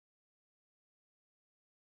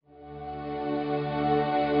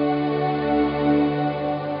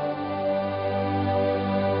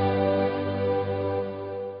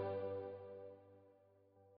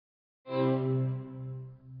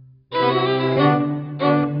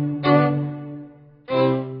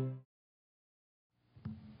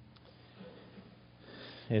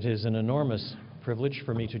It is an enormous privilege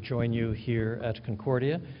for me to join you here at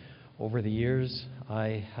Concordia. Over the years,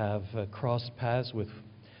 I have crossed paths with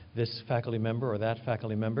this faculty member or that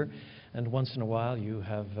faculty member, and once in a while you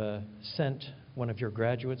have sent one of your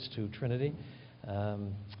graduates to Trinity.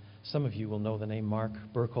 Some of you will know the name Mark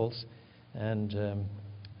Burkholz, and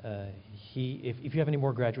if you have any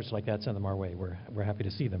more graduates like that, send them our way. We're happy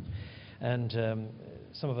to see them. And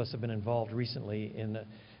some of us have been involved recently in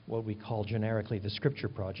what we call generically the Scripture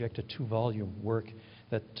Project, a 2-volume work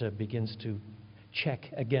that begins to check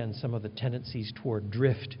again some of the tendencies toward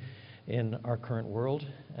drift in our current world.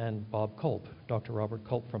 And Bob Culp, Dr. Robert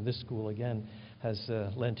Culp from this school again, has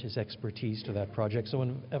lent his expertise to that project. So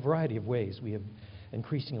in a variety of ways, we have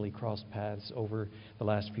increasingly crossed paths over the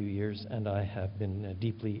last few years, and I have been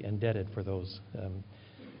deeply indebted for those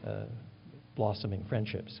blossoming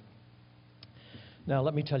friendships. Now,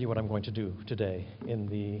 let me tell you what I'm going to do today in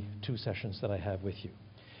the 2 sessions that I have with you.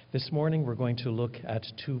 This morning, we're going to look at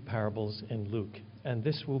 2 parables in Luke, and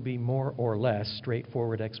this will be more or less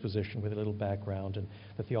straightforward exposition with a little background and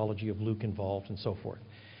the theology of Luke involved and so forth.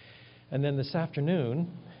 And then this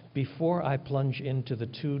afternoon, before I plunge into the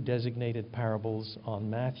 2 designated parables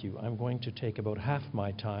on Matthew, I'm going to take about half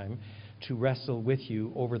my time to wrestle with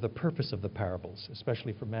you over the purpose of the parables,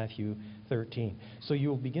 especially for Matthew 13. So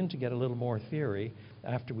you'll begin to get a little more theory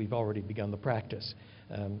after we've already begun the practice,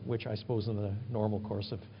 which I suppose in the normal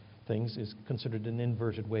course of things is considered an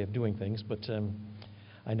inverted way of doing things, but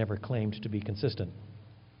I never claimed to be consistent.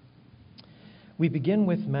 We begin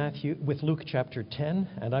with Luke chapter 10,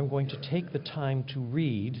 and I'm going to take the time to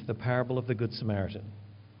read the parable of the Good Samaritan.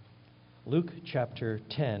 Luke chapter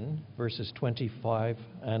 10, verses 25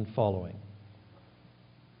 and following.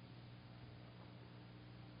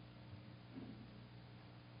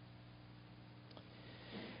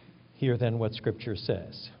 Hear then what Scripture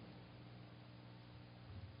says.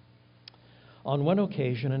 On one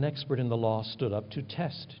occasion, an expert in the law stood up to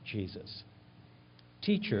test Jesus.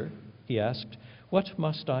 "Teacher," he asked, "what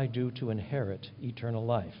must I do to inherit eternal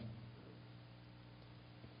life?"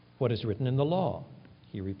 "What is written in the law?"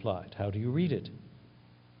 he replied. "How do you read it?"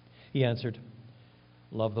 He answered,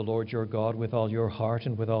 "Love the Lord your God with all your heart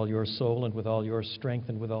and with all your soul and with all your strength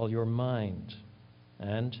and with all your mind,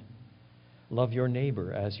 and love your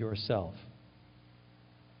neighbor as yourself."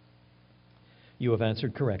 "You have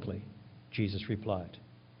answered correctly," Jesus replied.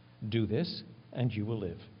 "Do this and you will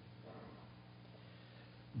live."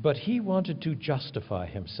 But he wanted to justify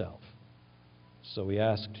himself. So he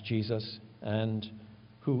asked Jesus, "And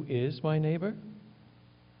who is my neighbor?"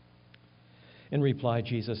 In reply,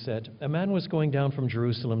 Jesus said, "A man was going down from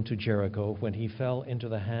Jerusalem to Jericho when he fell into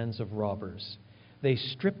the hands of robbers. They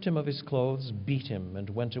stripped him of his clothes, beat him, and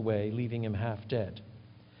went away, leaving him half dead.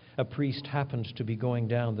 A priest happened to be going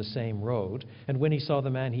down the same road, and when he saw the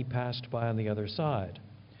man, he passed by on the other side.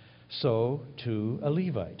 So, too, a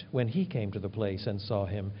Levite, when he came to the place and saw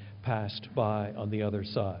him, passed by on the other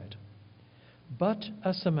side. But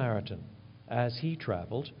a Samaritan, as he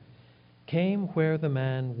traveled, came where the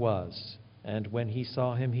man was, and when he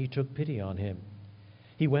saw him, he took pity on him.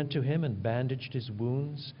 He went to him and bandaged his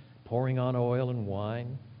wounds, pouring on oil and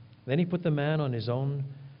wine. Then he put the man on his own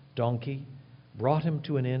donkey, brought him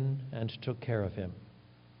to an inn, and took care of him.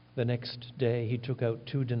 The next day he took out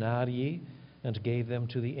 2 denarii and gave them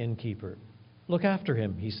to the innkeeper. 'Look after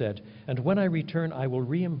him,' he said, 'and when I return I will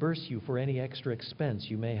reimburse you for any extra expense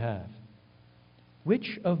you may have.'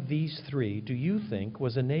 Which of these 3 do you think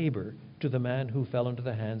was a neighbor to the man who fell into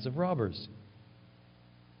the hands of robbers?"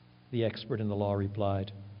 The expert in the law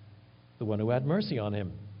replied, "The one who had mercy on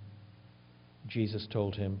him." Jesus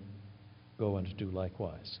told him, "Go and do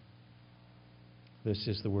likewise." This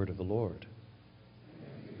is the word of the Lord.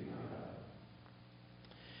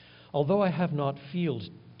 Although I have not field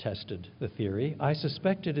tested the theory, I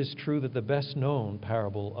suspect it is true that the best known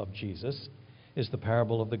parable of Jesus is the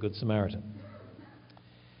parable of the Good Samaritan.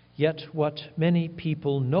 Yet what many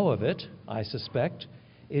people know of it, I suspect,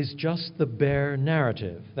 is just the bare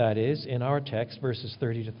narrative, that is, in our text, verses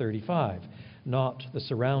 30 to 35, not the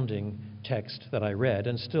surrounding text that I read,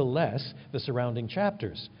 and still less the surrounding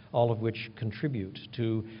chapters, all of which contribute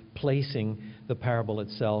to placing the parable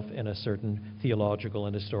itself in a certain theological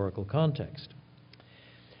and historical context.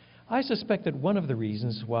 I suspect that one of the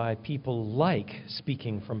reasons why people like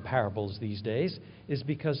speaking from parables these days is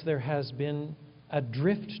because there has been a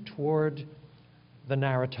drift toward the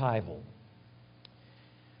narratival.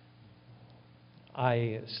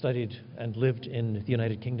 I studied and lived in the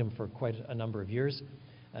United Kingdom for quite a number of years,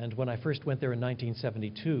 and when I first went there in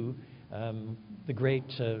 1972, the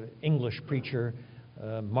great English preacher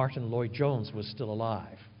Martin Lloyd-Jones was still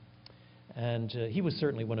alive. And he was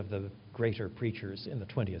certainly one of the greater preachers in the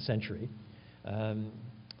 20th century.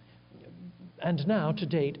 And now, to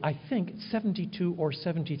date, I think 72 or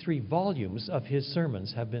 73 volumes of his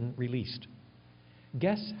sermons have been released.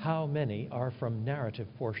 Guess how many are from narrative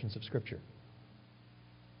portions of Scripture?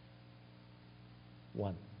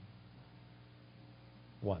 One.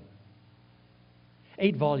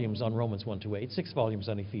 8 volumes on Romans 1 to 8, 6 volumes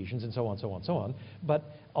on Ephesians, and so on, so on, so on,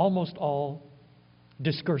 but almost all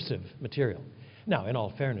discursive material. Now, in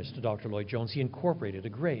all fairness to Dr. Lloyd-Jones, he incorporated a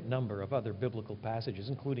great number of other biblical passages,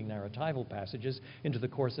 including narratival passages, into the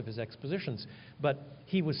course of his expositions. But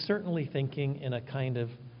he was certainly thinking in a kind of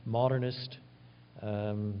modernist,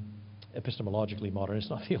 epistemologically modernist,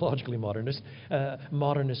 not theologically modernist,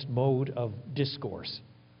 modernist mode of discourse.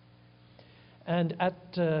 And at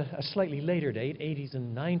a slightly later date, 80s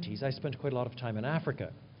and 90s, I spent quite a lot of time in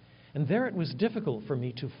Africa. And there it was difficult for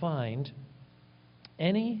me to find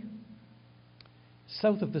any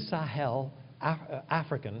south of the Sahel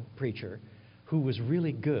African preacher who was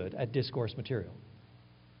really good at discourse material.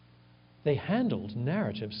 They handled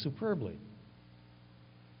narrative superbly.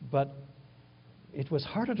 But it was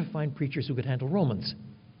harder to find preachers who could handle Romans.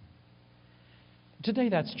 Today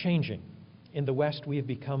that's changing. In the West, we have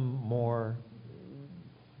become more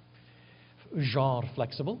genre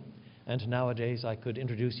flexible. And nowadays, I could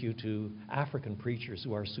introduce you to African preachers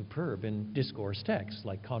who are superb in discourse texts,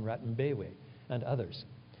 like Conrad Mbewe and others.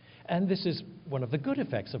 And this is one of the good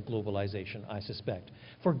effects of globalization, I suspect.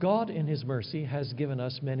 For God, in His mercy, has given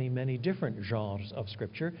us many, many different genres of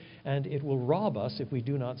Scripture, and it will rob us if we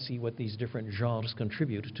do not see what these different genres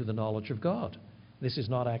contribute to the knowledge of God. This is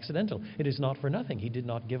not accidental. It is not for nothing. He did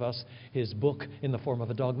not give us His book in the form of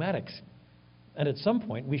a dogmatics. And at some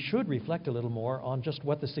point, we should reflect a little more on just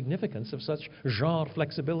what the significance of such genre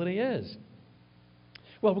flexibility is.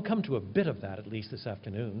 Well, we'll come to a bit of that, at least this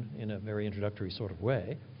afternoon, in a very introductory sort of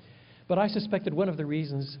way. But I suspect that one of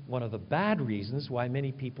the bad reasons why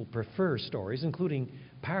many people prefer stories, including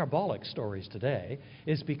parabolic stories today,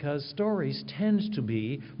 is because stories tend to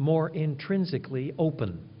be more intrinsically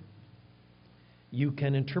open. You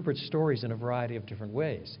can interpret stories in a variety of different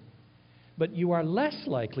ways. But you are less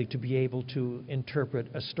likely to be able to interpret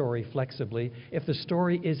a story flexibly if the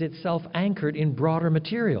story is itself anchored in broader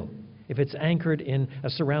material. If it's anchored in a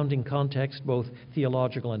surrounding context, both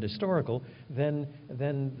theological and historical, then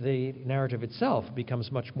the narrative itself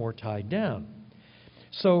becomes much more tied down.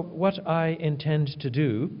 So what I intend to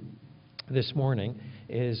do this morning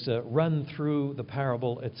is run through the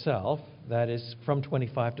parable itself, that is from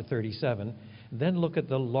 25 to 37, then look at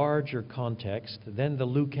the larger context, then the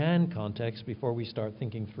Lucan context before we start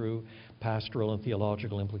thinking through pastoral and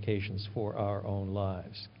theological implications for our own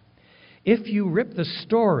lives. If you rip the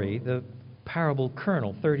story, the parable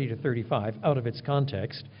kernel, 30 to 35, out of its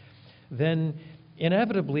context, then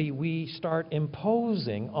inevitably we start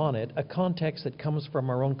imposing on it a context that comes from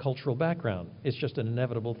our own cultural background. It's just an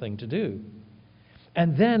inevitable thing to do.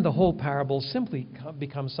 And then the whole parable simply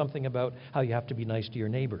becomes something about how you have to be nice to your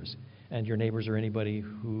neighbors. And your neighbors are anybody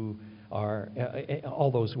who are,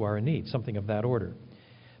 all those who are in need, something of that order.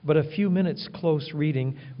 But a few minutes close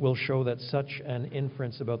reading will show that such an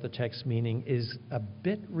inference about the text meaning is a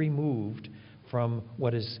bit removed from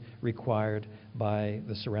what is required by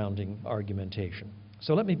the surrounding argumentation.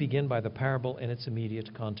 So let me begin by the parable in its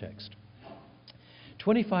immediate context.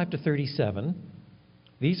 25 to 37,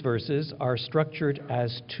 these verses are structured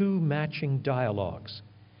as two matching dialogues.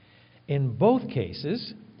 In both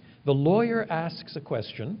cases, the lawyer asks a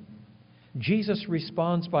question. Jesus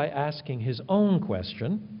responds by asking his own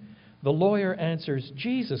question. The lawyer answers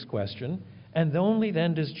Jesus' question, and only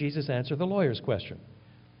then does Jesus answer the lawyer's question.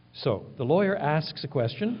 So, the lawyer asks a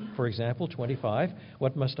question, for example, 25,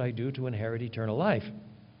 what must I do to inherit eternal life?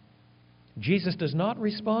 Jesus does not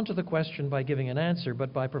respond to the question by giving an answer,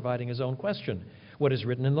 but by providing his own question. What is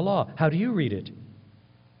written in the law? How do you read it?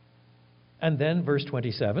 And then, verse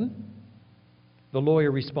 27, the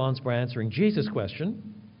lawyer responds by answering Jesus'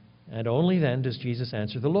 question, and only then does Jesus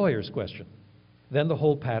answer the lawyer's question. Then the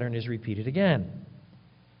whole pattern is repeated again.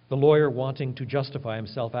 The lawyer, wanting to justify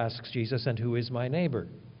himself, asks Jesus, and who is my neighbor?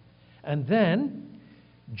 And then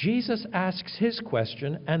Jesus asks his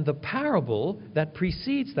question, and the parable that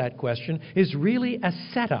precedes that question is really a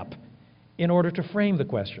setup in order to frame the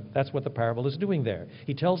question. That's what the parable is doing there.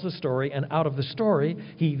 He tells the story, and out of the story,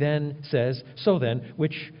 he then says, so then,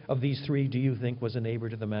 which of these three do you think was a neighbor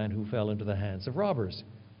to the man who fell into the hands of robbers?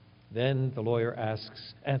 Then the lawyer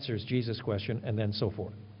answers Jesus' question, and then so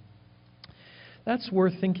forth. That's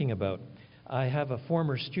worth thinking about. I have a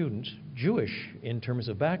former student, Jewish in terms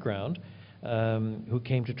of background, who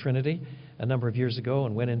came to Trinity a number of years ago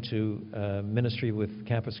and went into ministry with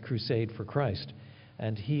Campus Crusade for Christ.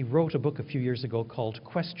 And he wrote a book a few years ago called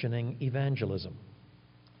Questioning Evangelism.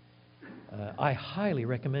 I highly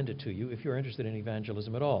recommend it to you if you're interested in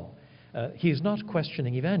evangelism at all. He is not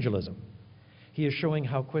questioning evangelism. He is showing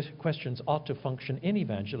how questions ought to function in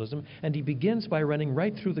evangelism, and he begins by running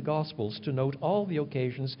right through the Gospels to note all the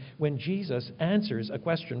occasions when Jesus answers a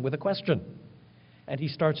question with a question. And he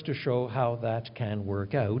starts to show how that can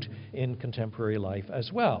work out in contemporary life as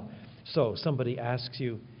well. So somebody asks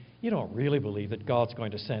you, you don't really believe that God's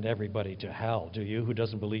going to send everybody to hell, do you, who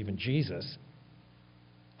doesn't believe in Jesus?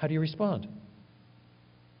 How do you respond?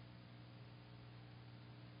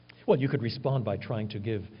 Well, you could respond by trying to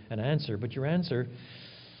give an answer, but your answer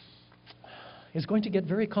is going to get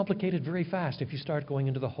very complicated very fast if you start going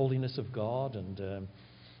into the holiness of God and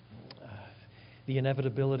the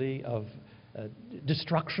inevitability of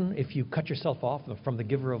destruction if you cut yourself off from the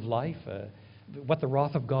giver of life, what the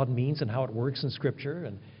wrath of God means and how it works in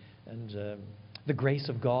Scripture, and the grace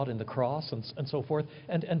of God in the cross and so forth.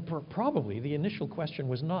 And probably the initial question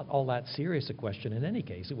was not all that serious a question in any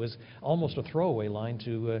case. It was almost a throwaway line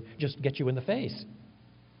to just get you in the face.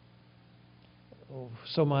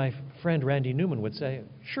 So my friend Randy Newman would say,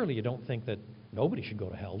 surely you don't think that nobody should go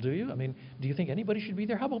to hell, do you? I mean, do you think anybody should be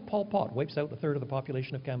there? How about Pol Pot wipes out a third of the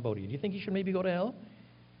population of Cambodia? Do you think he should maybe go to hell?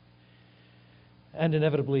 And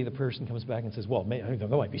inevitably the person comes back and says, well, there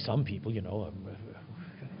might be some people, you know.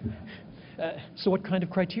 So what kind of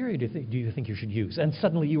criteria do you think you should use? And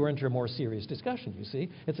suddenly you are into a more serious discussion, you see.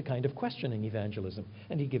 It's a kind of questioning evangelism.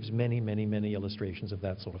 And he gives many, many, many illustrations of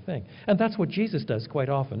that sort of thing. And that's what Jesus does quite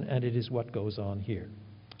often, and it is what goes on here.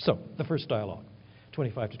 So, the first dialogue,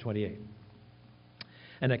 25 to 28.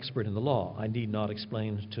 An expert in the law. I need not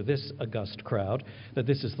explain to this august crowd that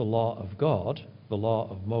this is the law of God, the law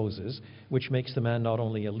of Moses, which makes the man not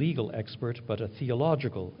only a legal expert, but a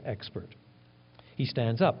theological expert. He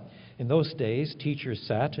stands up. In those days, teachers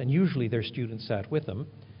sat, and usually their students sat with them.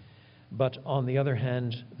 But on the other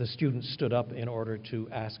hand, the students stood up in order to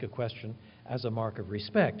ask a question as a mark of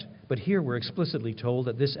respect. But here we're explicitly told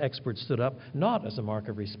that this expert stood up not as a mark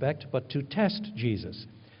of respect, but to test Jesus.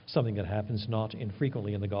 Something that happens not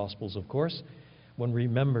infrequently in the Gospels, of course. One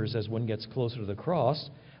remembers as one gets closer to the cross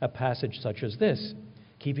a passage such as this.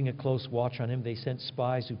 Keeping a close watch on him, they sent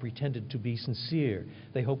spies who pretended to be sincere.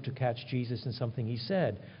 They hoped to catch Jesus in something he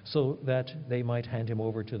said, so that they might hand him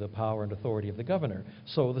over to the power and authority of the governor.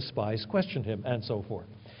 So the spies questioned him, and so forth.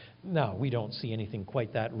 Now, we don't see anything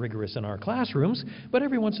quite that rigorous in our classrooms, but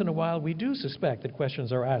every once in a while we do suspect that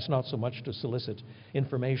questions are asked not so much to solicit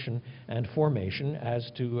information and formation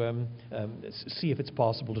as to see if it's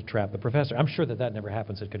possible to trap the professor. I'm sure that never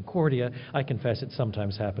happens at Concordia. I confess it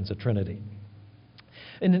sometimes happens at Trinity.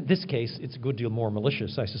 And in this case, it's a good deal more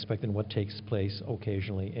malicious, I suspect, than what takes place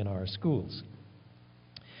occasionally in our schools.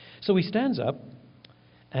 So he stands up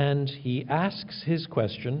and he asks his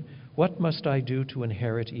question, what must I do to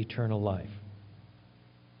inherit eternal life?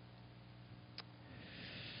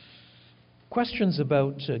 Questions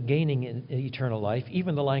about gaining eternal life,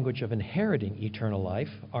 even the language of inheriting eternal life,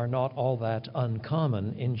 are not all that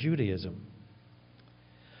uncommon in Judaism.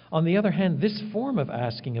 On the other hand, this form of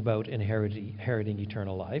asking about inheriting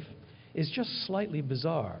eternal life is just slightly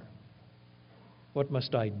bizarre. What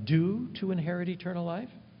must I do to inherit eternal life?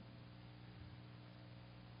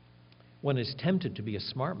 One is tempted to be a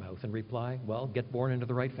smart mouth and reply, well, get born into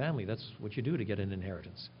the right family. That's what you do to get an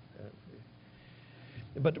inheritance.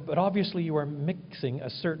 But obviously you are mixing a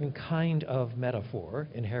certain kind of metaphor,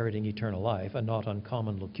 inheriting eternal life, a not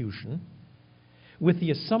uncommon locution, with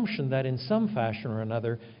the assumption that in some fashion or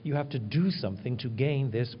another you have to do something to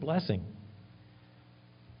gain this blessing.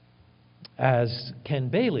 As Ken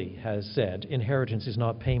Bailey has said, inheritance is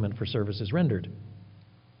not payment for services rendered.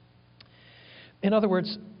 In other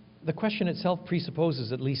words, the question itself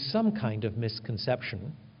presupposes at least some kind of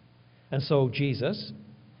misconception, and so Jesus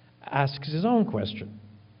asks his own question.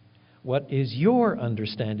 What is your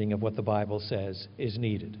understanding of what the Bible says is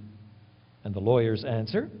needed? And the lawyers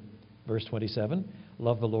answer, verse 27,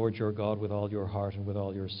 love the Lord your God with all your heart and with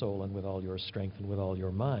all your soul and with all your strength and with all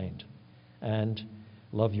your mind. And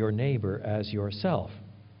love your neighbor as yourself.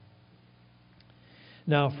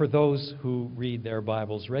 Now, for those who read their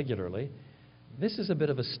Bibles regularly, this is a bit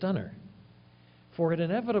of a stunner, for it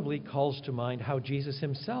inevitably calls to mind how Jesus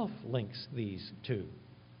himself links these two.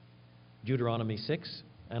 Deuteronomy 6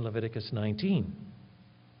 and Leviticus 19.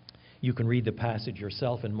 You can read the passage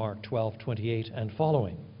yourself in Mark 12:28 and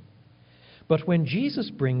following. But when Jesus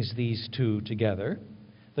brings these two together,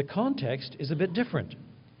 the context is a bit different.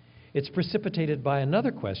 It's precipitated by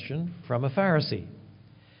another question from a Pharisee.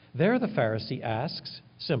 There the Pharisee asks,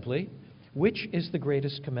 simply, which is the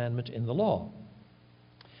greatest commandment in the law?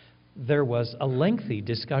 There was a lengthy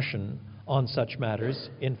discussion on such matters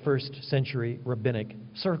in first-century rabbinic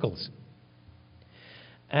circles.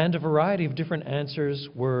 And a variety of different answers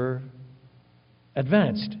were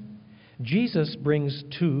advanced. Jesus brings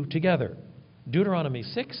two together. Deuteronomy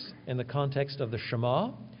 6, in the context of the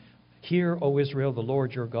Shema, "Hear, O Israel, the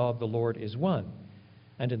Lord your God, the Lord is one."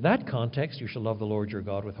 And in that context, you shall love the Lord your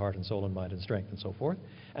God with heart and soul and mind and strength and so forth.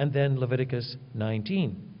 And then Leviticus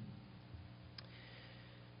 19.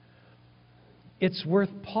 It's worth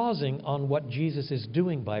pausing on what Jesus is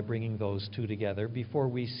doing by bringing those two together before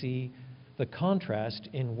we see the contrast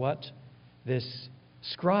in what this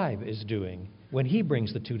scribe is doing when he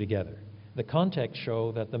brings the two together. The context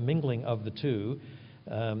show that the mingling of the two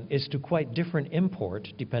is to quite different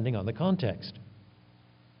import depending on the context.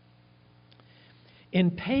 In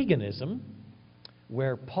paganism,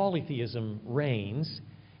 where polytheism reigns,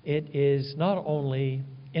 it is not only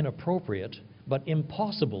inappropriate, but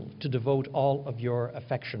impossible to devote all of your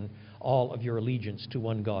affection, all of your allegiance to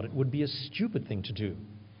one God. It would be a stupid thing to do.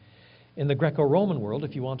 In the Greco-Roman world,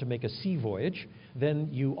 if you want to make a sea voyage, then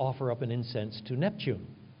you offer up an incense to Neptune.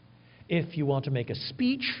 If you want to make a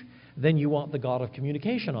speech, then you want the god of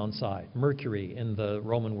communication on side, Mercury in the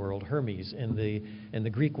Roman world, Hermes in the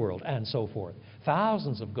Greek world, and so forth.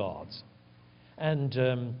 Thousands of gods. And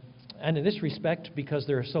in this respect, because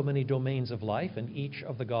there are so many domains of life, and each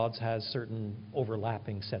of the gods has certain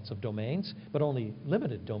overlapping sets of domains, but only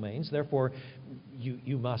limited domains, therefore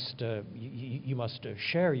you must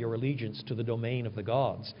share your allegiance to the domain of the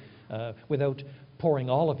gods without pouring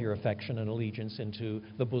all of your affection and allegiance into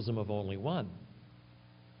the bosom of only one.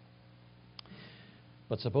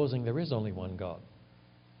 But supposing there is only one God.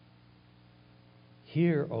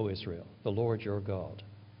 Hear, O Israel, the Lord your God,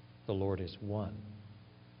 the Lord is one.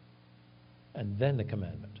 And then the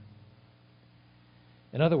commandment.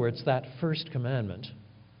 In other words, that first commandment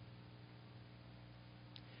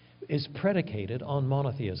is predicated on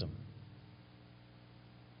monotheism.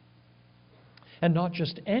 And not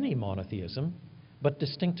just any monotheism, but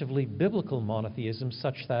distinctively biblical monotheism,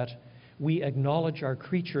 such that we acknowledge our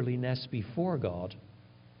creatureliness before God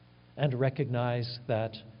and recognize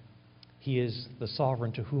that He is the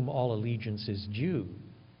sovereign to whom all allegiance is due.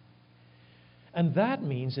 And that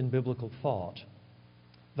means, in biblical thought,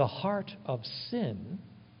 the heart of sin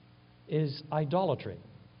is idolatry.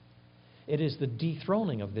 It is the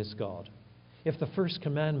dethroning of this God. If the first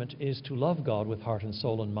commandment is to love God with heart and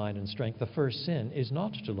soul and mind and strength, the first sin is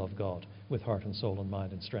not to love God with heart and soul and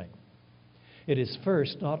mind and strength. It is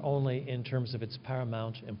first not only in terms of its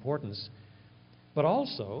paramount importance, but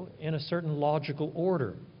also in a certain logical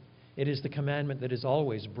order. It is the commandment that is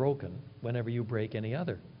always broken whenever you break any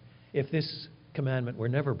other. If this commandment were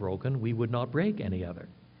never broken, we would not break any other.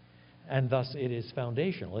 And thus it is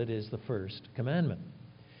foundational. It is the first commandment.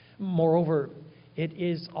 Moreover, it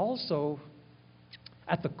is also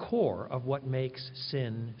at the core of what makes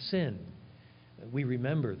sin sin. We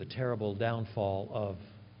remember the terrible downfall of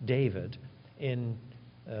David in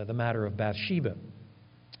the matter of Bathsheba.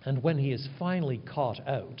 And when he is finally caught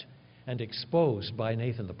out and exposed by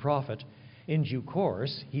Nathan the prophet, in due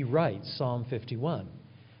course he writes Psalm 51.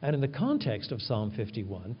 And in the context of Psalm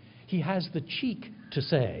 51, he has the cheek to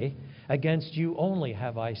say, "Against you only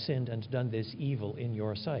have I sinned and done this evil in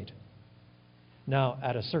your sight." Now,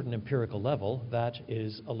 at a certain empirical level, that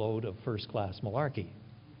is a load of first-class malarkey.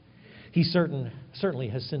 He certainly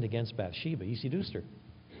has sinned against Bathsheba. He seduced her.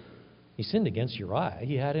 He sinned against Uriah.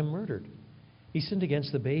 He had him murdered. He sinned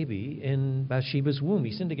against the baby in Bathsheba's womb.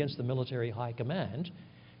 He sinned against the military high command.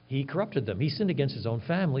 He corrupted them. He sinned against his own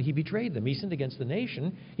family. He betrayed them. He sinned against the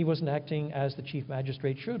nation. He wasn't acting as the chief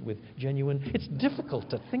magistrate should with genuine... It's difficult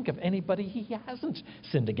to think of anybody he hasn't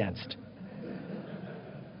sinned against.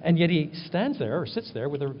 And yet he stands there or sits there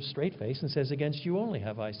with a straight face and says, "Against you only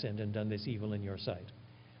have I sinned and done this evil in your sight."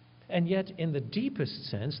 And yet, in the deepest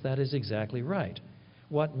sense, that is exactly right.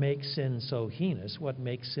 What makes sin so heinous, what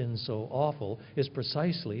makes sin so awful, is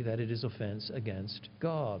precisely that it is offense against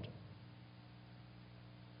God.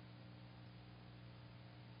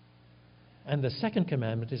 And the second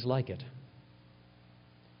commandment is like it.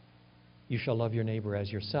 You shall love your neighbor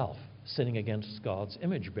as yourself, sinning against God's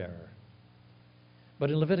image bearer. But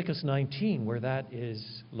in Leviticus 19, where that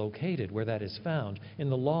is located, where that is found, in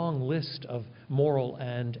the long list of moral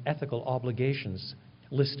and ethical obligations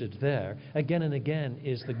listed there, again and again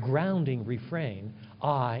is the grounding refrain,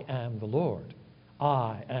 "I am the Lord.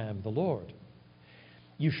 I am the Lord."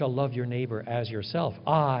 You shall love your neighbor as yourself.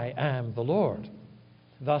 I am the Lord.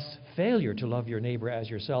 Thus, failure to love your neighbor as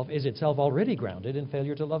yourself is itself already grounded in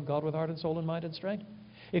failure to love God with heart and soul and mind and strength.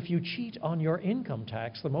 If you cheat on your income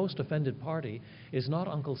tax, the most offended party is not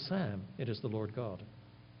Uncle Sam, it is the Lord God.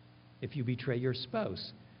 If you betray your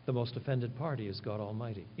spouse, the most offended party is God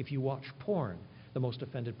Almighty. If you watch porn, the most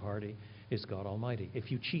offended party is God Almighty.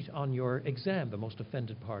 If you cheat on your exam, the most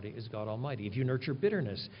offended party is God Almighty. If you nurture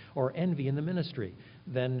bitterness or envy in the ministry,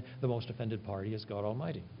 then the most offended party is God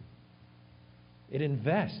Almighty. It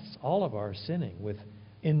invests all of our sinning with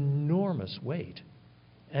enormous weight.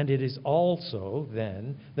 And it is also,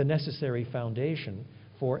 then, the necessary foundation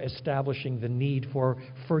for establishing the need for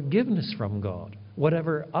forgiveness from God.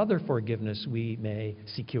 Whatever other forgiveness we may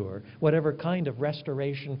secure, whatever kind of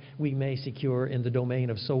restoration we may secure in the domain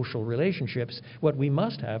of social relationships, what we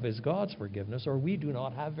must have is God's forgiveness, or we do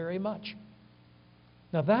not have very much.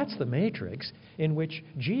 Now that's the matrix in which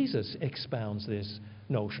Jesus expounds this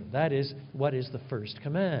notion. That is, what is the first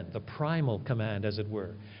command, the primal command, as it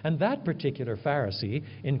were. And that particular Pharisee,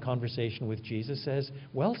 in conversation with Jesus, says,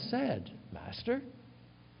 "Well said, Master.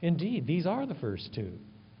 Indeed, these are the first two."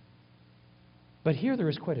 But here there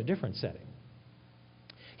is quite a different setting.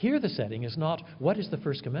 Here the setting is not, what is the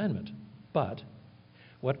first commandment, but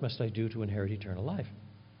what must I do to inherit eternal life?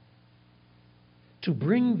 To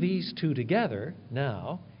bring these two together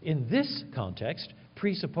now, in this context,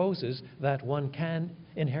 presupposes that one can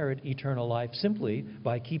inherit eternal life simply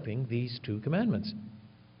by keeping these two commandments.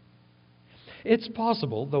 It's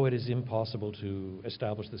possible, though it is impossible to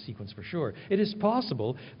establish the sequence for sure, it is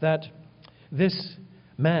possible that this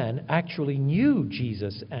man actually knew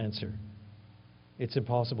Jesus' answer. It's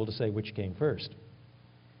impossible to say which came first.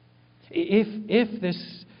 If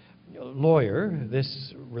this lawyer,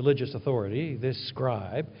 this religious authority, this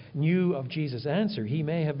scribe, knew of Jesus' answer, he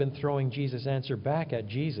may have been throwing Jesus' answer back at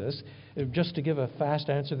Jesus just to give a fast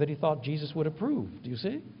answer that he thought Jesus would approve. Do you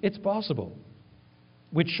see? It's possible.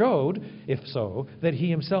 Which showed, if so, that he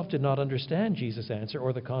himself did not understand Jesus' answer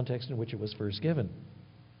or the context in which it was first given.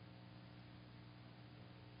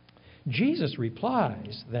 Jesus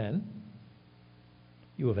replies, then,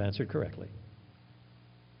 "You have answered correctly.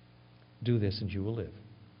 Do this and you will live."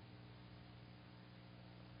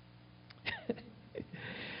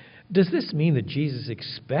 Does this mean that Jesus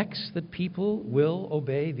expects that people will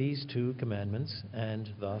obey these two commandments and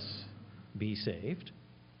thus be saved?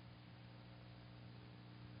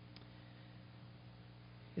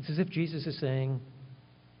 It's as if Jesus is saying,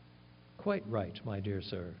 "Quite right, my dear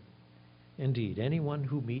sir. Indeed, anyone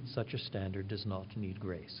who meets such a standard does not need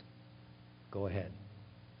grace. Go ahead.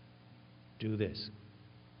 Do this,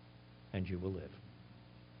 and you will live."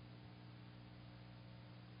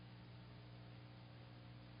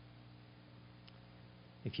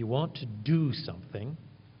 If you want to do something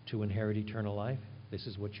to inherit eternal life, this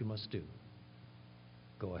is what you must do.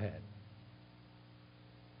 Go ahead.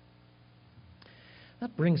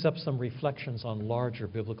 That brings up some reflections on larger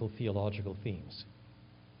biblical theological themes.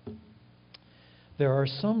 There are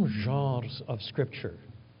some genres of Scripture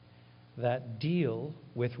that deal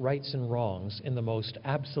with rights and wrongs in the most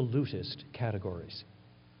absolutist categories.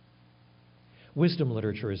 Wisdom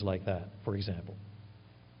literature is like that, for example.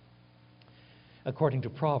 According to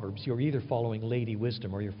Proverbs, you're either following Lady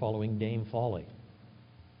Wisdom or you're following Dame Folly.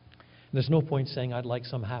 And there's no point saying, "I'd like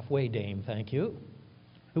some halfway dame, thank you,"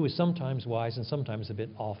 who is sometimes wise and sometimes a bit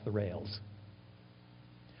off the rails.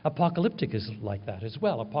 Apocalyptic is like that as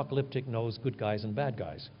well. Apocalyptic knows good guys and bad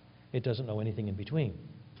guys. It doesn't know anything in between.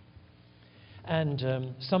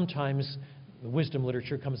 And sometimes the wisdom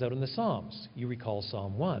literature comes out in the Psalms. You recall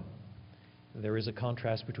Psalm 1. There is a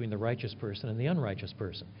contrast between the righteous person and the unrighteous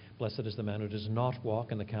person. Blessed is the man who does not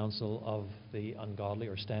walk in the counsel of the ungodly,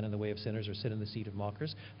 or stand in the way of sinners, or sit in the seat of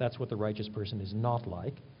mockers. That's what the righteous person is not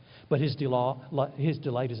like. But his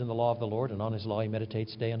delight is in the law of the Lord, and on his law he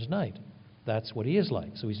meditates day and night. That's what he is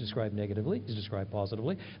like. So he's described negatively, he's described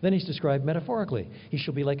positively, then he's described metaphorically. He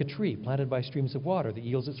shall be like a tree planted by streams of water that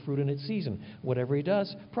yields its fruit in its season. Whatever he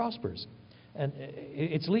does prospers. And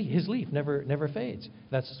his leaf never fades.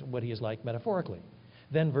 That's what he is like metaphorically.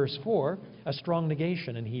 Then verse 4, a strong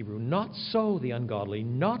negation in Hebrew. Not so the ungodly,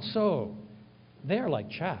 not so. They are like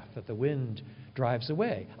chaff that the wind drives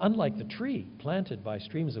away. Unlike the tree planted by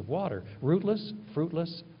streams of water, rootless,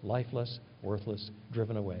 fruitless, lifeless, worthless,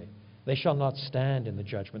 driven away. They shall not stand in the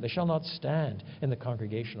judgment. They shall not stand in the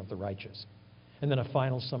congregation of the righteous. And then a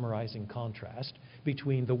final summarizing contrast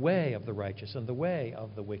between the way of the righteous and the way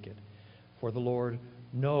of the wicked. For the Lord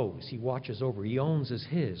knows, he watches over, he owns as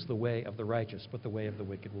his the way of the righteous, but the way of the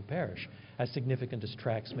wicked will perish. As significant as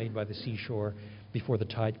tracks made by the seashore before the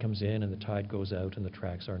tide comes in and the tide goes out and the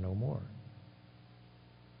tracks are no more.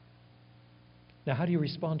 Now, how do you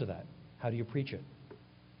respond to that? How do you preach it?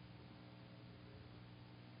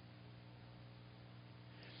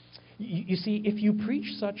 You see, if you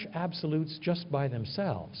preach such absolutes just by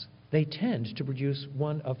themselves, they tend to produce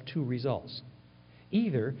one of two results.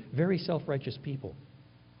 Either very self-righteous people.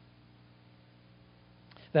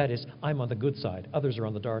 That is, I'm on the good side, others are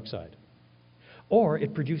on the dark side. Or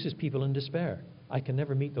it produces people in despair. I can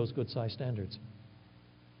never meet those good side standards.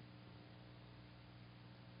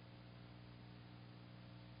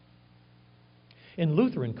 In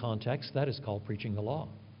Lutheran context, that is called preaching the law.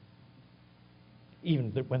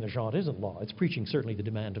 Even when the genre isn't law, it's preaching certainly the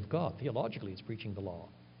demand of God. Theologically, it's preaching the law.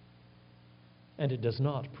 And it does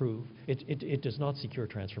not prove, it does not secure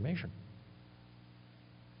transformation.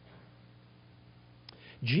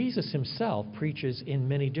 Jesus himself preaches in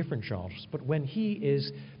many different genres, but when he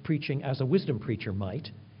is preaching as a wisdom preacher might,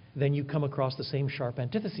 then you come across the same sharp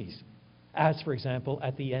antitheses, as, for example,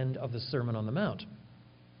 at the end of the Sermon on the Mount.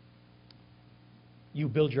 You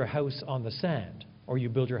build your house on the sand, or you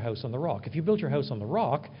build your house on the rock. If you build your house on the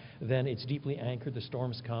rock, then it's deeply anchored, the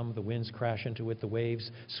storms come, the winds crash into it, the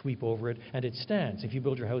waves sweep over it, and it stands. If you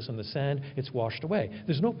build your house on the sand, it's washed away.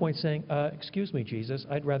 There's no point saying, excuse me, Jesus,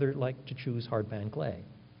 I'd rather like to choose hardpan clay.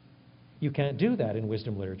 You can't do that in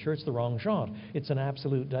wisdom literature. It's the wrong genre. It's an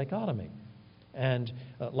absolute dichotomy. And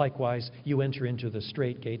likewise, you enter into the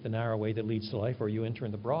straight gate, the narrow way that leads to life, or you enter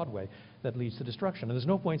in the broad way that leads to destruction. And there's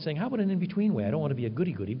no point saying, how about an in-between way? I don't want to be a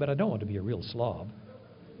goody-goody, but I don't want to be a real slob.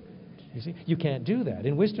 You see, you can't do that.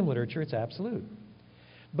 In wisdom literature, it's absolute.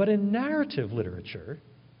 But in narrative literature,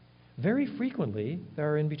 very frequently, there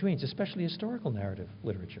are in-betweens, especially historical narrative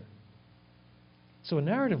literature. So in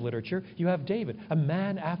narrative literature, you have David, a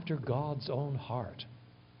man after God's own heart,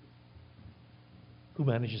 who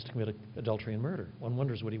manages to commit adultery and murder. One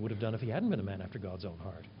wonders what he would have done if he hadn't been a man after God's own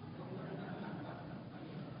heart.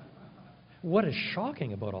 What is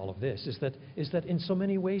shocking about all of this is that in so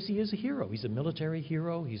many ways he is a hero. He's a military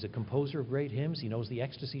hero. He's a composer of great hymns. He knows the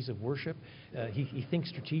ecstasies of worship. He thinks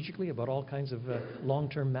strategically about all kinds of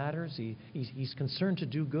long-term matters. He's concerned to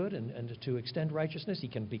do good and to extend righteousness. He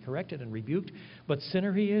can be corrected and rebuked. But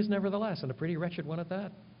sinner he is nevertheless, and a pretty wretched one at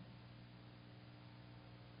that.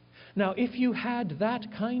 Now, if you had that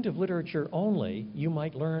kind of literature only, you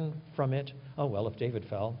might learn from it, oh, well, if David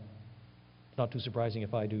fell, it's not too surprising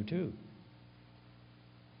if I do too.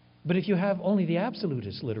 But if you have only the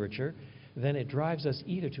absolutist literature, then it drives us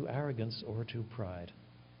either to arrogance or to pride.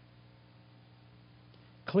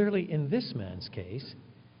 Clearly, in this man's case,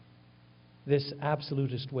 this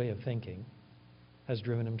absolutist way of thinking has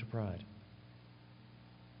driven him to pride.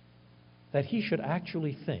 That he should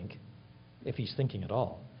actually think, if he's thinking at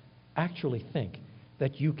all, actually think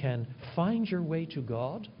that you can find your way to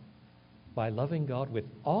God by loving God with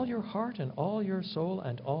all your heart and all your soul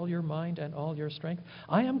and all your mind and all your strength.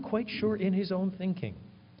 I am quite sure in his own thinking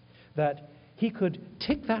that he could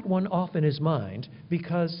tick that one off in his mind,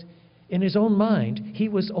 because in his own mind he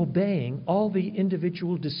was obeying all the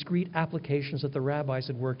individual discrete applications that the rabbis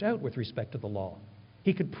had worked out with respect to the law.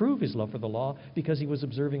 He could prove his love for the law because he was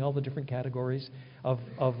observing all the different categories of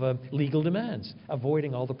legal demands,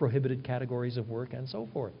 avoiding all the prohibited categories of work and so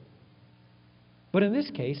forth. But in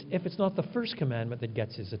this case, if it's not the first commandment that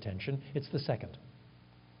gets his attention, it's the second.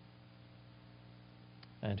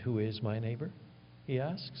 And who is my neighbor? He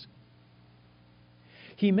asks.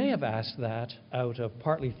 He may have asked that out of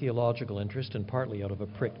partly theological interest and partly out of a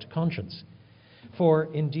pricked conscience. For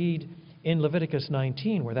indeed, in Leviticus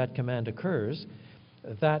 19, where that command occurs,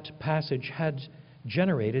 that passage had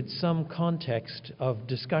generated some context of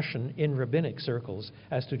discussion in rabbinic circles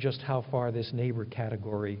as to just how far this neighbor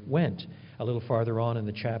category went. A little farther on in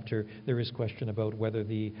the chapter, there is question about whether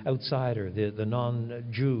the outsider, the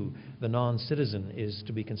non-Jew, the non-citizen is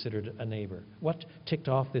to be considered a neighbor. What ticked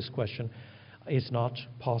off this question is not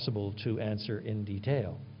possible to answer in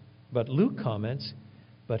detail. But Luke comments,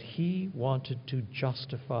 but he wanted to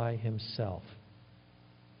justify himself.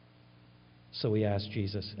 So he asked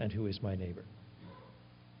Jesus, and who is my neighbor?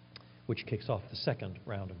 Which kicks off the second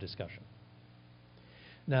round of discussion.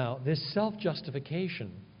 Now, this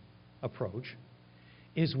self-justification approach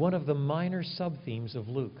is one of the minor sub-themes of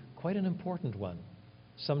Luke, quite an important one,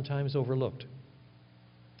 sometimes overlooked.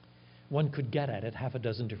 One could get at it half a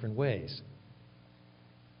dozen different ways.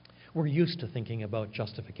 We're used to thinking about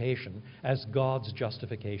justification as God's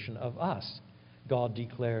justification of us. God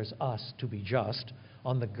declares us to be just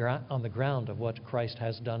on the ground of what Christ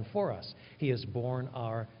has done for us. He has borne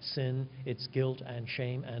our sin, its guilt and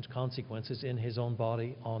shame and consequences in his own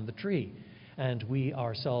body on the tree. And we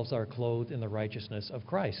ourselves are clothed in the righteousness of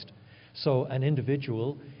Christ. So an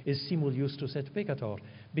individual is simul justus et peccator.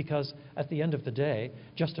 Because at the end of the day,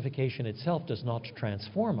 justification itself does not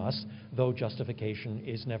transform us, though justification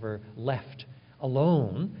is never left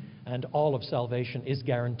alone, and all of salvation is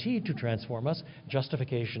guaranteed to transform us.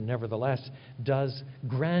 Justification, nevertheless, does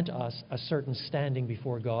grant us a certain standing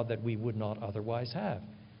before God that we would not otherwise have.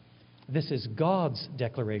 This is God's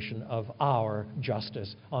declaration of our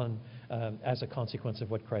justice as a consequence of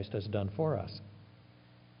what Christ has done for us.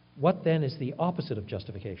 What then is the opposite of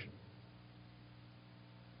justification?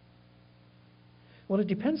 Well, it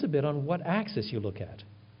depends a bit on what axis you look at.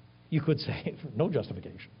 You could say no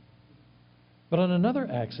justification. But on another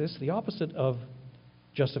axis, the opposite of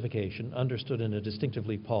justification, understood in a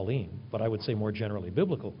distinctively Pauline, but I would say more generally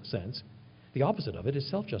biblical sense, the opposite of it is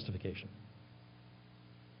self-justification.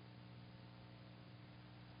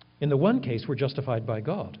 In the one case, we're justified by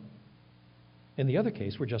God. In the other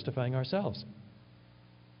case, we're justifying ourselves.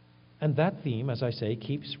 And that theme, as I say,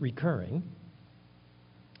 keeps recurring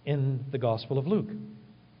in the Gospel of Luke.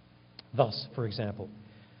 Thus, for example,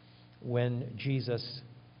 when Jesus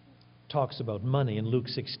talks about money in Luke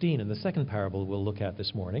 16, in the second parable we'll look at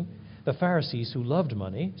this morning, the Pharisees who loved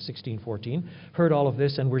money, 16:14, heard all of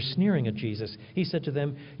this and were sneering at Jesus. He said to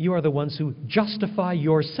them, "You are the ones who justify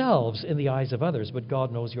yourselves in the eyes of others, but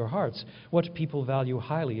God knows your hearts. What people value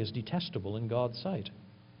highly is detestable in God's sight."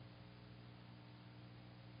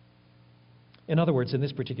 In other words, in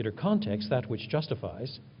this particular context, that which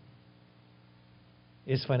justifies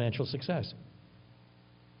is financial success.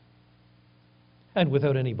 And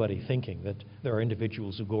without anybody thinking that there are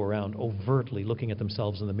individuals who go around overtly looking at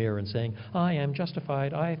themselves in the mirror and saying, "I am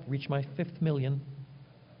justified, I've reached my 5th million."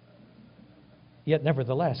 Yet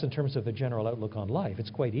nevertheless, in terms of the general outlook on life, it's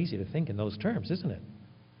quite easy to think in those terms, isn't it?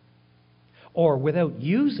 Or without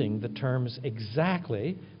using the terms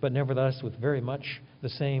exactly, but nevertheless with very much the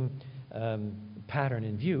same pattern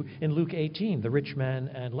in view, in Luke 18, the rich man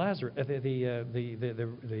and Lazarus,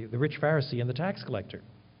 the rich Pharisee and the tax collector.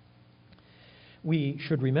 We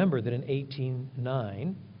should remember that in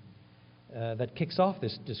 18:9, that kicks off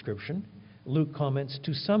this description, Luke comments,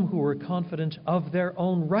 "To some who were confident of their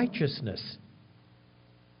own righteousness."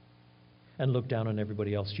 And look down on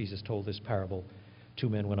everybody else. Jesus told this parable. 2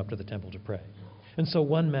 men went up to the temple to pray. And so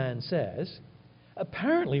one man says,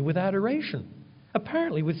 apparently with adoration,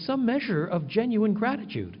 apparently with some measure of genuine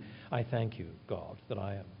gratitude, "I thank you, God, that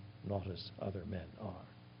I am not as other men are."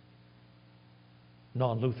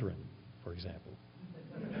 Non-Lutheran, for example.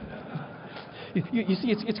 You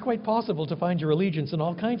see, it's quite possible to find your allegiance in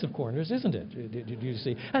all kinds of corners, isn't it? Do you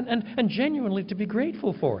see? And genuinely to be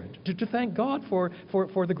grateful for it, to thank God for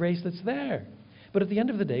the grace that's there. But at the end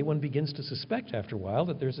of the day, one begins to suspect after a while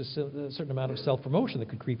that there's a certain amount of self-promotion that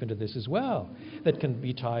could creep into this as well, that can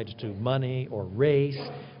be tied to money or race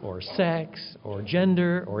or sex or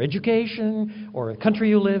gender or education or the country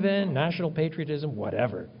you live in, national patriotism,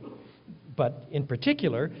 whatever. But in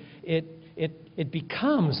particular, it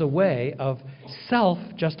becomes a way of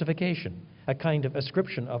self-justification, a kind of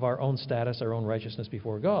ascription of our own status, our own righteousness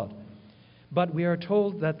before God. But we are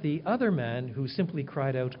told that the other man who simply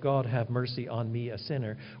cried out, "God, have mercy on me, a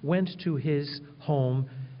sinner," went to his home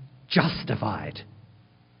justified.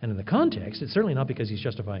 And in the context, it's certainly not because he's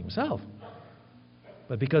justifying himself,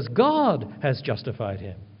 but because God has justified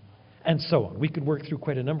him. And so on. We could work through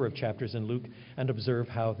quite a number of chapters in Luke and observe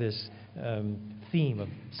how this theme of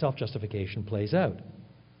self-justification plays out.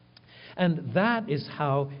 And that is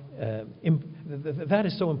how that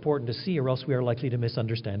is so important to see, or else we are likely to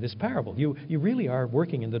misunderstand this parable. You really are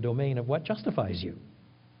working in the domain of what justifies you.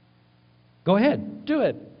 Go ahead, do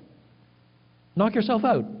it. Knock yourself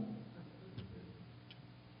out.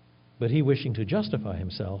 But he, wishing to justify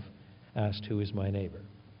himself, asked, "Who is my neighbor?"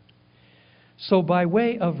 So by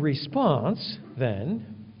way of response,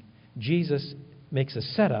 then, Jesus makes a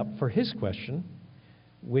setup for his question: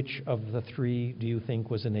 which of the three do you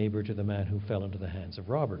think was a neighbor to the man who fell into the hands of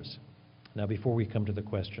robbers? Now, before we come to the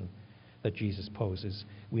question that Jesus poses,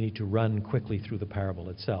 we need to run quickly through the parable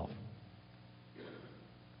itself.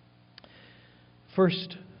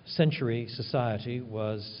 First century society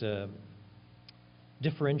was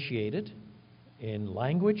differentiated in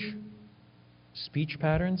language, speech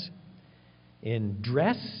patterns, in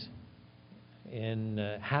dress, in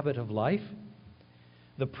habit of life.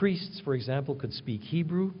 The priests, for example, could speak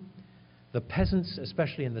Hebrew. The peasants,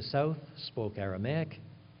 especially in the south, spoke Aramaic.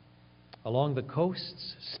 Along the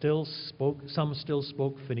coasts, some still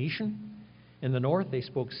spoke Phoenician. In the north, they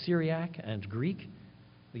spoke Syriac and Greek.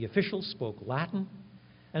 The officials spoke Latin.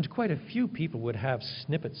 And quite a few people would have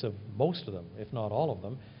snippets of most of them, if not all of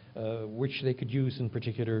them, which they could use in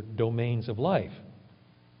particular domains of life.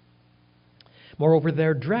 Moreover,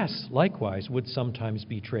 their dress likewise would sometimes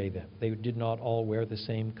betray them. They did not all wear the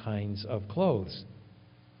same kinds of clothes.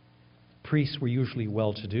 Priests were usually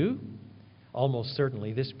well-to-do. Almost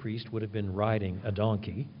certainly this priest would have been riding a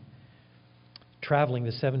donkey, traveling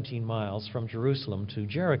the 17 miles from Jerusalem to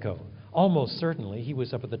Jericho. Almost certainly he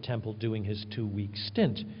was up at the temple doing his 2-week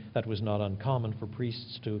stint. That was not uncommon for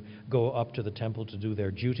priests to go up to the temple to do their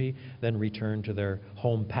duty, then return to their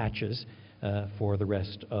home patches for the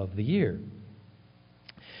rest of the year.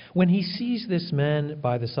 When he sees this man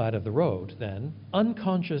by the side of the road, then,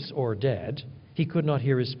 unconscious or dead, he could not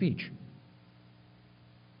hear his speech.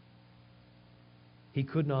 He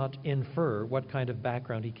could not infer what kind of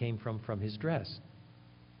background he came from his dress.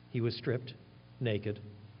 He was stripped, naked,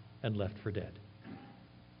 and left for dead.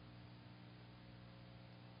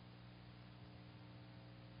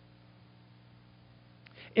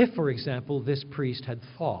 If, for example, this priest had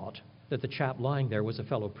thought that the chap lying there was a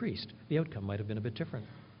fellow priest, the outcome might have been a bit different.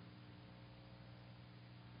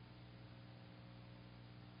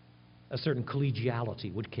 A certain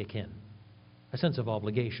collegiality would kick in, a sense of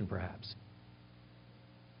obligation, perhaps.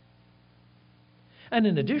 And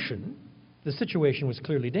in addition, the situation was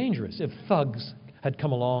clearly dangerous. If thugs had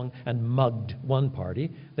come along and mugged one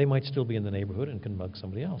party, they might still be in the neighborhood and can mug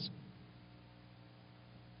somebody else.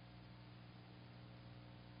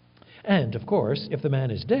 And, of course, if the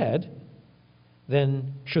man is dead,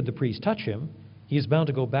 then should the priest touch him, he is bound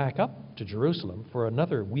to go back up to Jerusalem for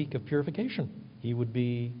another week of purification. He would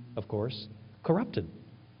be, of course, corrupted.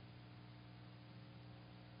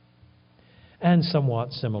 And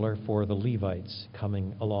somewhat similar for the Levites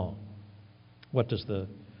coming along. What does the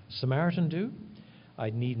Samaritan do? I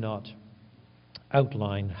need not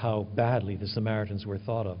outline how badly the Samaritans were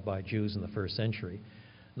thought of by Jews in the first century.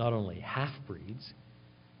 Not only half-breeds,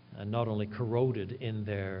 and not only corroded in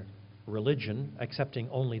their religion, accepting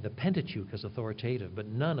only the Pentateuch as authoritative, but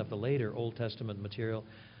none of the later Old Testament material,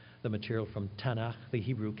 the material from Tanakh, the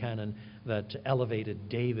Hebrew canon, that elevated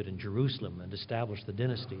David and Jerusalem and established the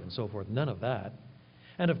dynasty and so forth. None of that.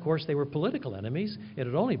 And of course, they were political enemies. It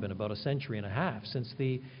had only been about a century and a half since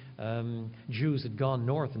the Jews had gone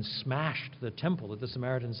north and smashed the temple that the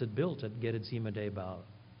Samaritans had built at Gerizim de Baal.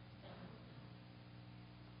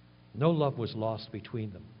 No love was lost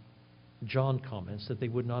between them. John comments that they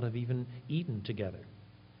would not have even eaten together.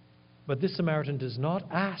 But this Samaritan does not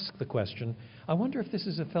ask the question, I wonder if this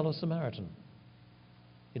is a fellow Samaritan.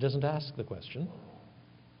 He doesn't ask the question.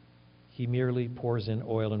 He merely pours in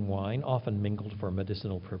oil and wine, often mingled for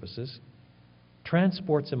medicinal purposes,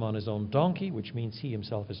 transports him on his own donkey, which means he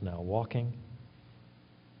himself is now walking,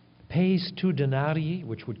 pays 2 denarii,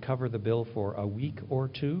 which would cover the bill for a week or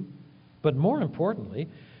two, but more importantly,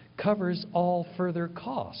 covers all further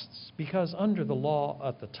costs, because under the law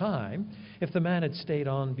at the time, if the man had stayed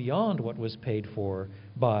on beyond what was paid for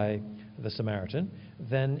by the Samaritan,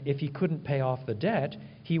 then if he couldn't pay off the debt,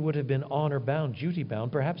 he would have been honor-bound,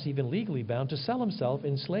 duty-bound, perhaps even legally bound to sell himself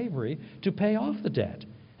in slavery to pay off the debt.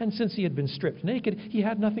 And since he had been stripped naked, he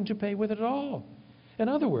had nothing to pay with it at all. In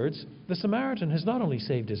other words, the Samaritan has not only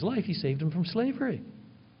saved his life, he saved him from slavery.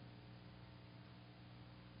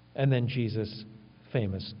 And then Jesus'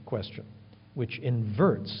 famous question, which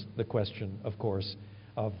inverts the question, of course,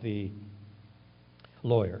 of the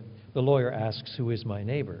lawyer. The lawyer asks, who is my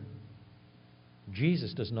neighbor?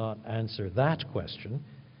 Jesus does not answer that question.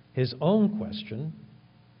 His own question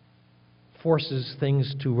forces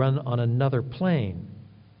things to run on another plane.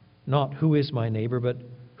 Not who is my neighbor, but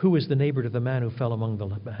who is the neighbor to the man who fell among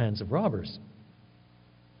the hands of robbers?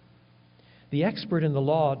 The expert in the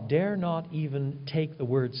law dare not even take the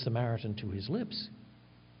word Samaritan to his lips.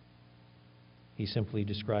 He simply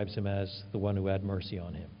describes him as the one who had mercy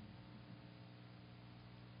on him.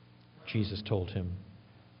 Jesus told him,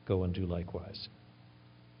 go and do likewise.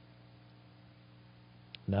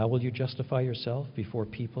 Now will you justify yourself before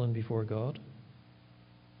people and before God?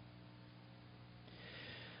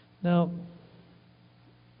 Now,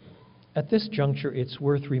 at this juncture, it's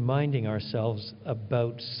worth reminding ourselves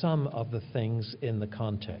about some of the things in the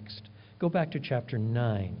context. Go back to chapter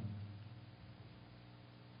 9.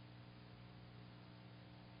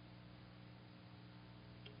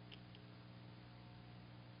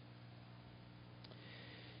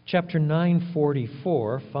 Chapter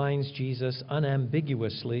 9:44 finds Jesus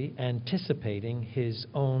unambiguously anticipating his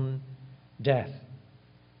own death.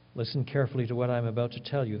 Listen carefully to what I'm about to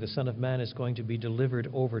tell you. The Son of Man is going to be delivered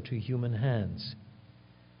over to human hands.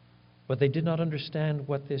 But they did not understand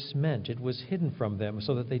what this meant. It was hidden from them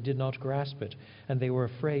so that they did not grasp it, and they were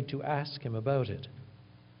afraid to ask him about it.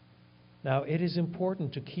 Now, it is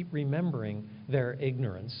important to keep remembering their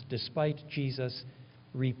ignorance, despite Jesus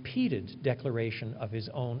repeated declaration of his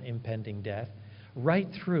own impending death right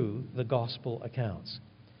through the gospel accounts.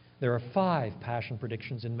 There are 5 passion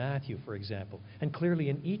predictions in Matthew, for example, and clearly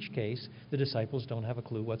in each case, the disciples don't have a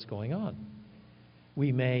clue what's going on.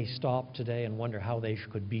 We may stop today and wonder how they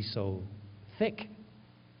could be so thick.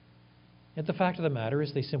 Yet the fact of the matter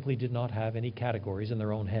is they simply did not have any categories in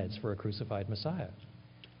their own heads for a crucified Messiah.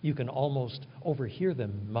 You can almost overhear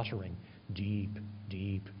them muttering, deep,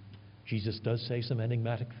 deep. Jesus does say some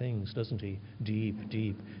enigmatic things, doesn't he? Deep,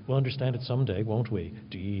 deep. We'll understand it someday, won't we?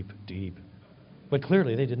 Deep, deep. But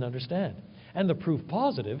clearly they didn't understand. And the proof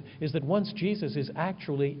positive is that once Jesus is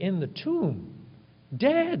actually in the tomb,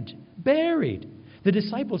 dead, buried, the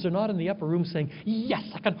disciples are not in the upper room saying, yes,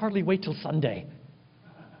 I can hardly wait till Sunday.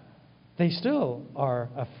 They still are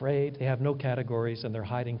afraid. They have no categories, and they're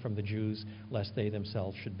hiding from the Jews lest they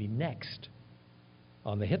themselves should be next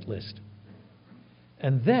on the hit list.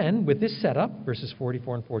 And then, with this setup, verses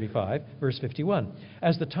 44 and 45, verse 51,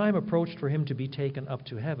 as the time approached for him to be taken up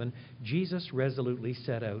to heaven, Jesus resolutely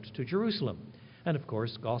set out to Jerusalem. And of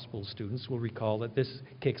course, gospel students will recall that this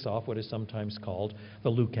kicks off what is sometimes called the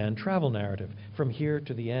Lucan travel narrative. From here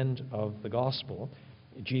to the end of the gospel,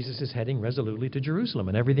 Jesus is heading resolutely to Jerusalem,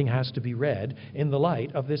 and everything has to be read in the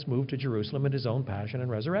light of this move to Jerusalem and his own passion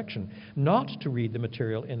and resurrection. Not to read the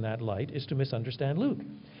material in that light is to misunderstand Luke.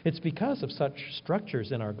 It's because of such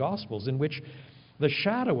structures in our Gospels in which the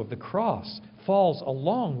shadow of the cross falls a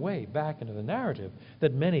long way back into the narrative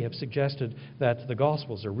that many have suggested that the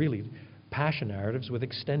Gospels are really passion narratives with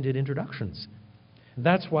extended introductions.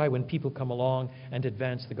 That's why when people come along and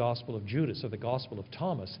advance the Gospel of Judas or the Gospel of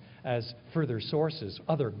Thomas as further sources,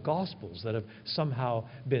 other Gospels that have somehow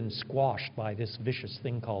been squashed by this vicious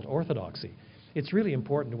thing called orthodoxy, it's really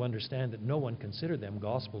important to understand that no one considered them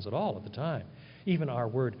Gospels at all at the time. Even our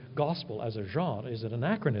word gospel as a genre is an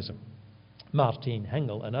anachronism. Martin,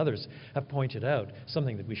 Hengel, and others have pointed out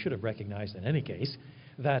something that we should have recognized in any case,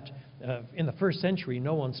 that in the first century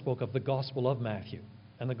no one spoke of the Gospel of Matthew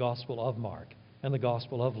and the Gospel of Mark and the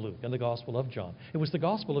Gospel of Luke, and the Gospel of John. It was the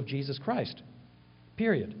Gospel of Jesus Christ,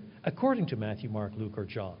 period. According to Matthew, Mark, Luke, or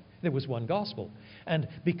John, there was one Gospel. And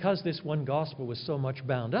because this one Gospel was so much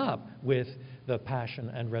bound up with the passion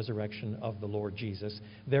and resurrection of the Lord Jesus,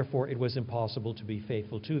 therefore it was impossible to be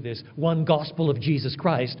faithful to this one Gospel of Jesus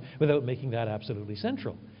Christ without making that absolutely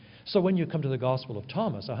central. So when you come to the Gospel of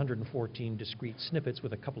Thomas, 114 discrete snippets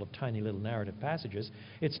with a couple of tiny little narrative passages,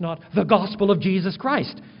 it's not the Gospel of Jesus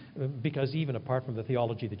Christ, because even apart from the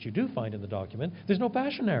theology that you do find in the document, there's no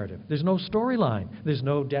passion narrative, there's no storyline, there's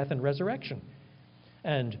no death and resurrection.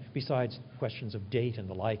 And besides questions of date and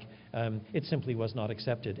the like, it simply was not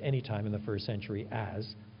accepted any time in the first century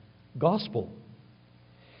as gospel.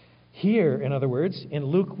 Here, in other words, in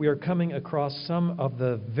Luke, we are coming across some of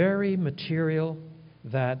the very material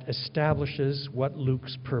that establishes what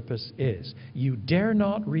Luke's purpose is. You dare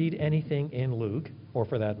not read anything in Luke, or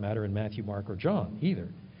for that matter in Matthew, Mark, or John either.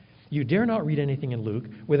 You dare not read anything in Luke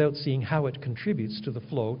without seeing how it contributes to the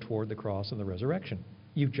flow toward the cross and the resurrection.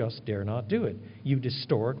 You just dare not do it. You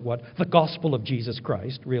distort what the gospel of Jesus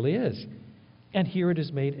Christ really is. And here it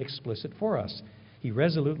is made explicit for us. He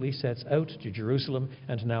resolutely sets out to Jerusalem,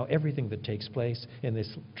 and now everything that takes place in this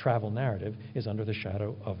travel narrative is under the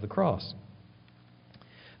shadow of the cross.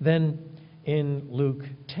 Then in Luke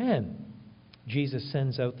 10, Jesus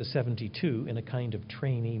sends out the 72 in a kind of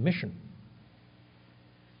trainee mission.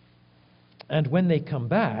 And when they come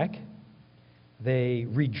back, they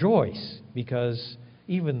rejoice because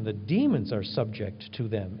even the demons are subject to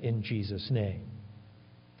them in Jesus' name.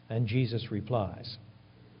 And Jesus replies,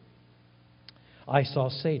 I saw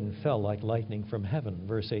Satan fell like lightning from heaven,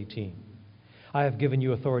 verse 18. I have given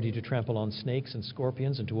you authority to trample on snakes and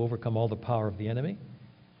scorpions and to overcome all the power of the enemy.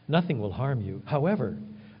 Nothing will harm you. However,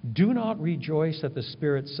 do not rejoice that the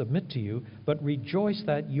spirits submit to you, but rejoice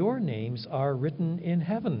that your names are written in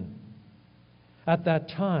heaven. At that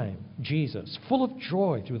time, Jesus, full of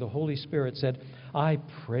joy through the Holy Spirit, said, I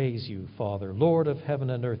praise you, Father, Lord of heaven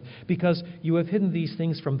and earth, because you have hidden these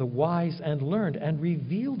things from the wise and learned and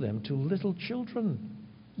revealed them to little children.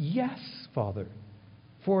 Yes, Father,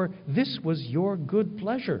 for this was your good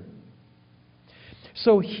pleasure.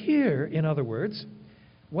 So here, in other words,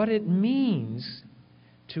 what it means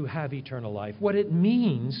to have eternal life, what it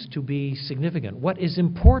means to be significant, what is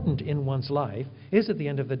important in one's life is, at the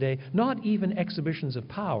end of the day, not even exhibitions of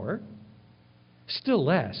power, still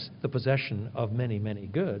less the possession of many, many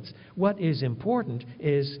goods. What is important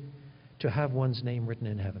is to have one's name written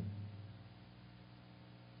in heaven.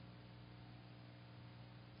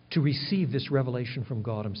 To receive this revelation from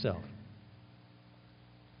God himself.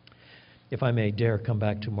 If I may dare come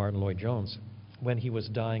back to Martin Lloyd-Jones, when he was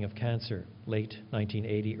dying of cancer, late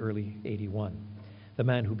 1980, early 81. The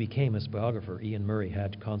man who became his biographer, Ian Murray,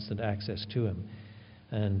 had constant access to him.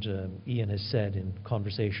 And Ian has said in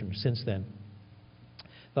conversation since then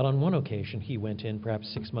that on one occasion he went in,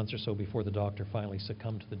 perhaps 6 months or so before the doctor finally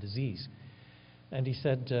succumbed to the disease. And he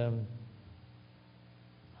said,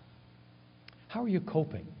 how are you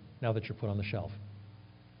coping now that you're put on the shelf?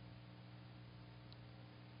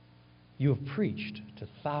 You have preached to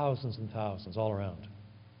thousands and thousands all around.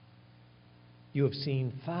 You have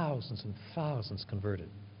seen thousands and thousands converted.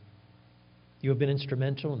 You have been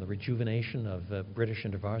instrumental in the rejuvenation of British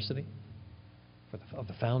InterVarsity, of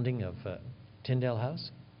the founding of Tyndale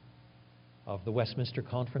House, of the Westminster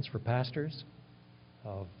Conference for Pastors,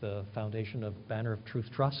 of the foundation of Banner of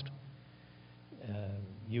Truth Trust.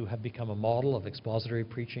 You have become a model of expository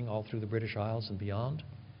preaching all through the British Isles and beyond.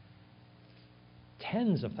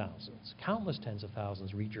 Tens of thousands, countless tens of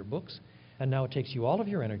thousands read your books, and now it takes you all of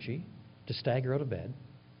your energy to stagger out of bed,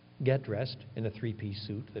 get dressed in the three-piece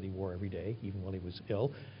suit that he wore every day, even while he was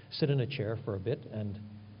ill, sit in a chair for a bit and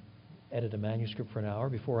edit a manuscript for an hour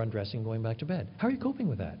before undressing and going back to bed. How are you coping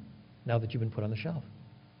with that now that you've been put on the shelf?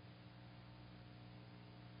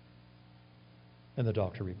 And the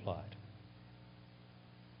doctor replied,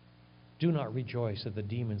 do not rejoice that the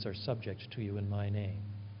demons are subject to you in my name,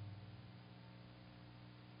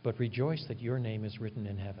 but rejoice that your name is written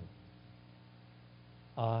in heaven.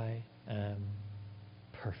 I am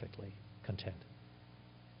perfectly content.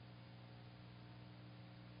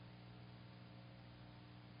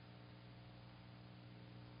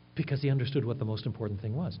 Because he understood what the most important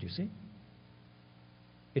thing was, do you see?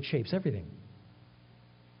 It shapes everything.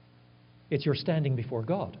 It's your standing before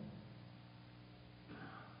God.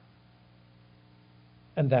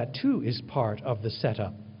 And that too is part of the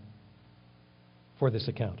setup for this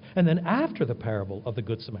account. And then after the parable of the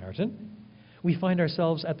Good Samaritan, we find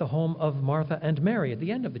ourselves at the home of Martha and Mary at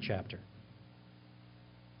the end of the chapter.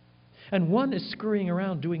 And one is scurrying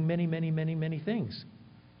around doing many, many, many, many things.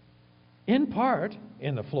 In part,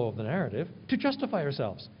 in the flow of the narrative, to justify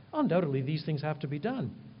ourselves. Undoubtedly, these things have to be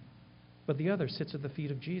done. But the other sits at the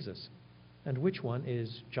feet of Jesus. And which one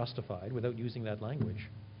is justified, without using that language?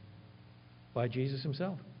 By Jesus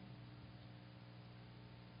himself.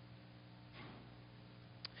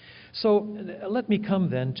 So let me come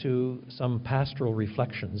then to some pastoral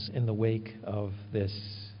reflections in the wake of this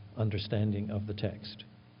understanding of the text.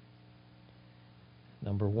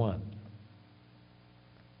 Number one,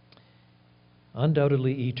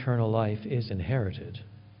 undoubtedly eternal life is inherited.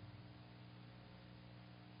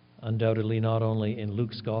 Undoubtedly not only in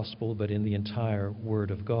Luke's gospel but in the entire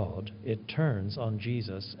Word of God, it turns on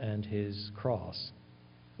Jesus and his cross.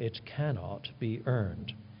 It cannot be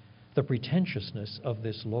earned. The pretentiousness of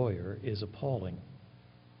this lawyer is appalling.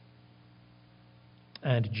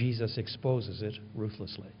 And Jesus exposes it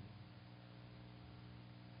ruthlessly.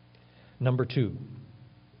 Number two,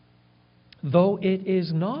 though it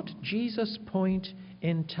is not Jesus' point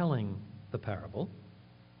in telling the parable,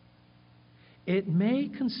 it may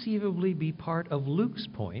conceivably be part of Luke's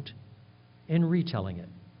point in retelling it.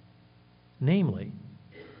 Namely,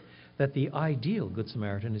 that the ideal Good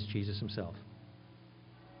Samaritan is Jesus himself.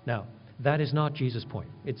 Now, that is not Jesus' point.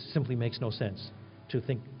 It simply makes no sense to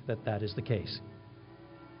think that that is the case.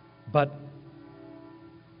 But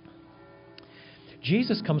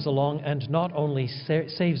Jesus comes along and not only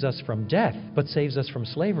saves us from death, but saves us from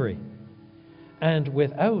slavery. And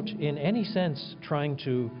without, in any sense, trying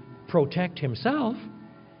to protect himself,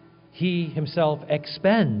 he himself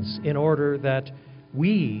expends in order that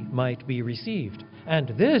we might be received.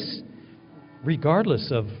 And this,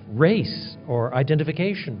 regardless of race or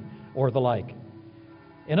identification or the like.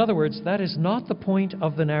 In other words, that is not the point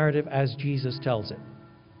of the narrative as Jesus tells it.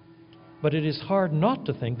 But it is hard not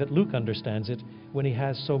to think that Luke understands it when he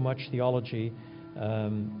has so much theology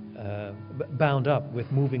bound up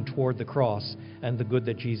with moving toward the cross and the good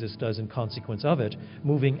that Jesus does in consequence of it,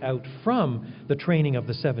 moving out from the training of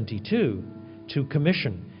the 72 to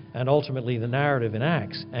commission and ultimately the narrative in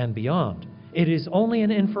Acts and beyond. It is only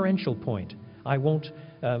an inferential point. I won't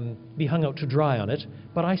be hung out to dry on it,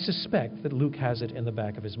 but I suspect that Luke has it in the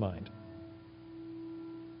back of his mind.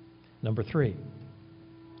 Number three,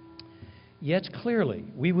 yet clearly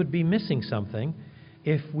we would be missing something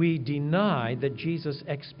if we deny that Jesus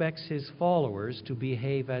expects his followers to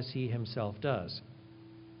behave as he himself does.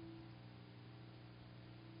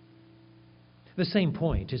 The same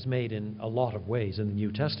point is made in a lot of ways in the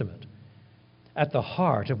New Testament. At the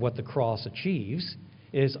heart of what the cross achieves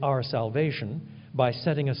is our salvation by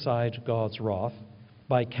setting aside God's wrath,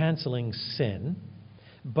 by canceling sin,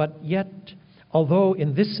 but yet Although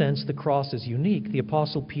in this sense the cross is unique, the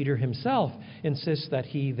Apostle Peter himself insists that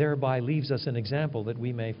he thereby leaves us an example that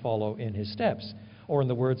we may follow in his steps. Or in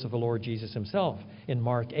the words of the Lord Jesus himself in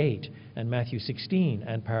Mark 8 and Matthew 16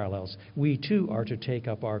 and parallels, we too are to take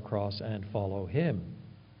up our cross and follow him.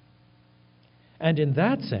 And in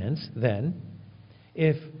that sense, then,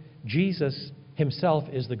 if Jesus himself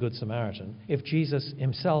is the Good Samaritan, if Jesus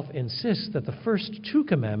himself insists that the first two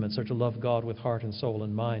commandments are to love God with heart and soul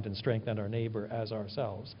and mind and strength and our neighbor as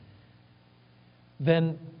ourselves,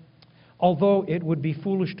 then although it would be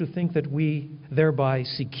foolish to think that we thereby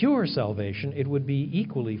secure salvation, it would be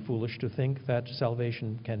equally foolish to think that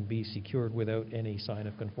salvation can be secured without any sign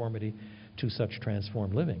of conformity to such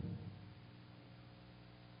transformed living.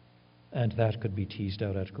 And that could be teased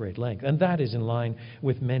out at great length. And that is in line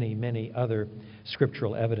with many, many other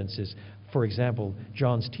scriptural evidences. For example,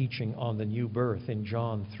 John's teaching on the new birth in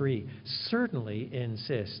John 3 certainly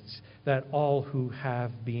insists that all who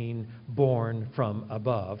have been born from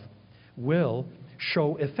above will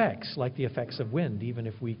show effects, like the effects of wind, even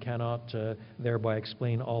if we cannot thereby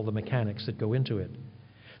explain all the mechanics that go into it.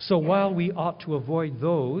 So while we ought to avoid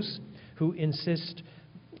those who insist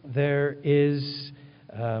there is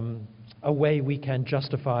a way we can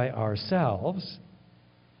justify ourselves,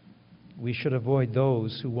 we should avoid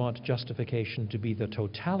those who want justification to be the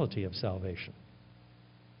totality of salvation,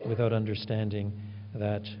 without understanding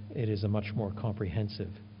that it is a much more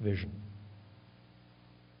comprehensive vision.